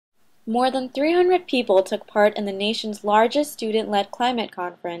More than 300 people took part in the nation's largest student-led climate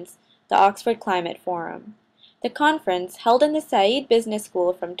conference, the Oxford Climate Forum. The conference, held in the Said Business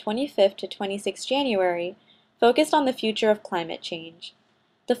School from 25th to 26 January, focused on the future of climate change.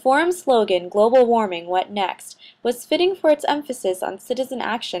 The forum's slogan, "Global Warming, What Next?" was fitting for its emphasis on citizen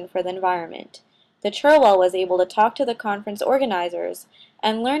action for the environment. The Cherwell was able to talk to the conference organizers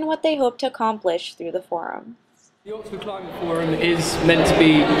and learn what they hope to accomplish through the forum. The Oxford Climate Forum is meant to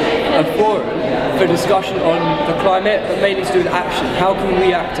be a forum for discussion on the climate, but mainly to do with action. How can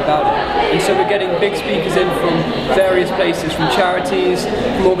we act about it? And so we're getting big speakers in from various places, from charities,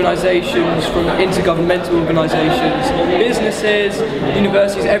 from organisations, from intergovernmental organisations, businesses,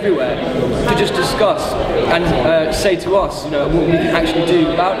 universities, everywhere, to just discuss and say to us, what we can actually do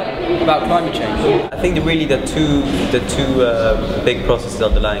about climate change. I think really the two big processes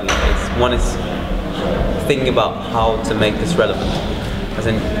underlying it is, one is thinking about how to make this relevant, as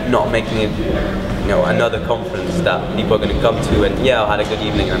in not making it, another conference that people are going to come to and I had a good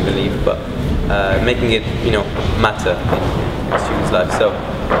evening, I believe, but making it, matter in students' lives. So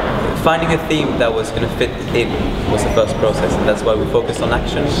finding a theme that was going to fit in was the first process, and that's why we focused on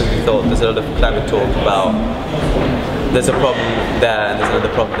action, because we thought there's a lot of climate talk about there's a problem there, and there's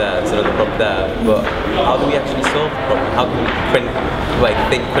another problem there, there's another problem there, but how do we actually solve the problem? How can we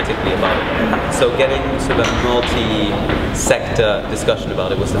think critically about it? So getting sort of a multi-sector discussion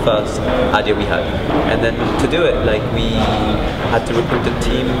about it was the first idea we had. And then to do it, we had to recruit a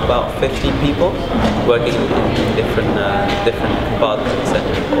team of about 15 people working in different compartments,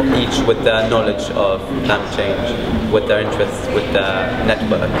 and each with their knowledge of climate change, with their interests, with their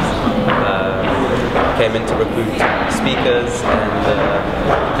networks. Came in to recruit speakers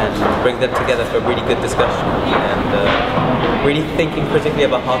and bring them together for a really good discussion, and really thinking critically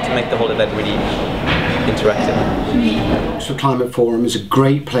about how to make the whole event really interactive. The Climate Forum is a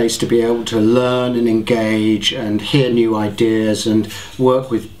great place to be able to learn and engage and hear new ideas and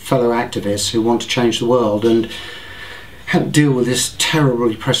work with fellow activists who want to change the world and help deal with this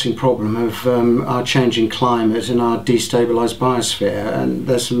terribly pressing problem of our changing climate and our destabilised biosphere. And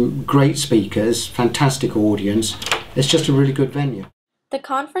there's some great speakers, fantastic audience. It's just a really good venue. The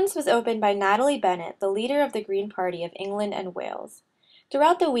conference was opened by Natalie Bennett, the leader of the Green Party of England and Wales.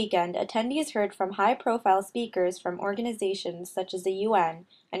 Throughout the weekend, attendees heard from high-profile speakers from organizations such as the UN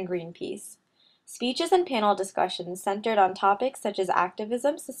and Greenpeace. Speeches and panel discussions centered on topics such as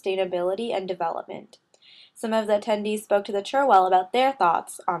activism, sustainability, and development. Some of the attendees spoke to the Cherwell about their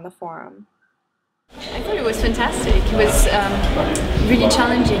thoughts on the forum. I thought it was fantastic. It was really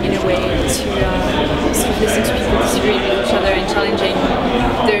challenging in a way to sort of listen to people disagree with each other and challenging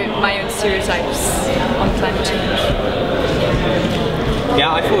my own stereotypes on climate change.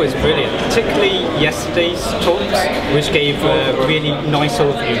 Yeah, I thought it was brilliant, particularly yesterday's talks, which gave a really nice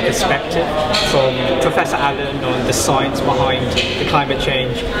overview perspective from Professor Allen on the science behind the climate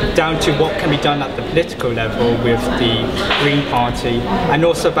change, down to what can be done at the political level with the Green Party, and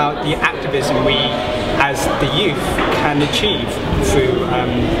also about the activism we, as the youth, can achieve through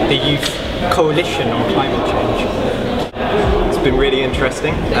the Youth Coalition on Climate Change. It's been really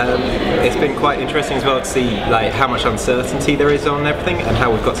interesting. It's been quite interesting as well to see how much uncertainty there is on everything and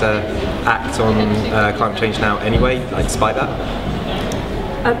how we've got to act on climate change now anyway, despite that.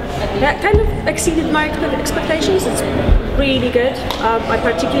 That kind of exceeded my expectations. It's really good. I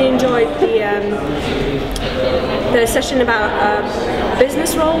particularly enjoyed the session about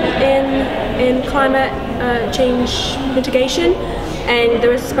business role in climate change mitigation. And there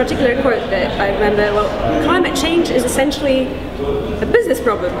was this particular quote that I remember, climate change is essentially a business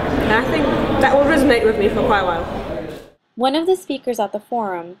problem. And I think that will resonate with me for quite a while. One of the speakers at the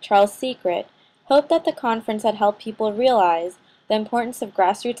forum, Charles Secret, hoped that the conference had helped people realize the importance of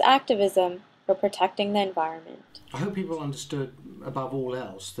grassroots activism for protecting the environment. I hope people understood, above all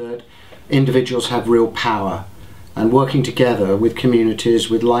else, that individuals have real power, and working together with communities,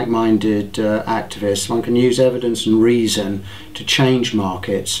 with like-minded activists, one can use evidence and reason to change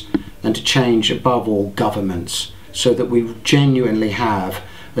markets and to change, above all, governments, so that we genuinely have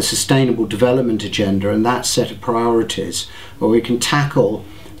a sustainable development agenda and that set of priorities where we can tackle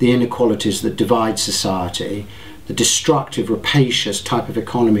the inequalities that divide society, the destructive, rapacious type of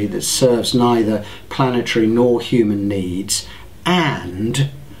economy that serves neither planetary nor human needs, and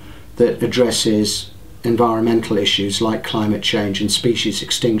that addresses environmental issues like climate change and species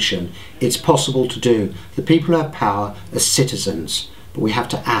extinction. It's possible to do. The people have power as citizens, but we have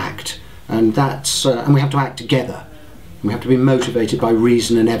to act, and we have to act together. We have to be motivated by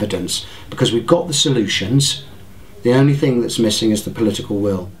reason and evidence, because we've got the solutions. The only thing that's missing is the political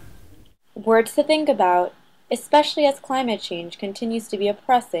will. Words to think about, especially as climate change continues to be a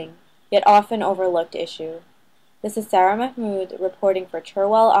pressing yet often overlooked issue. This is Sarah Mahmood reporting for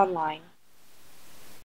Cherwell Online.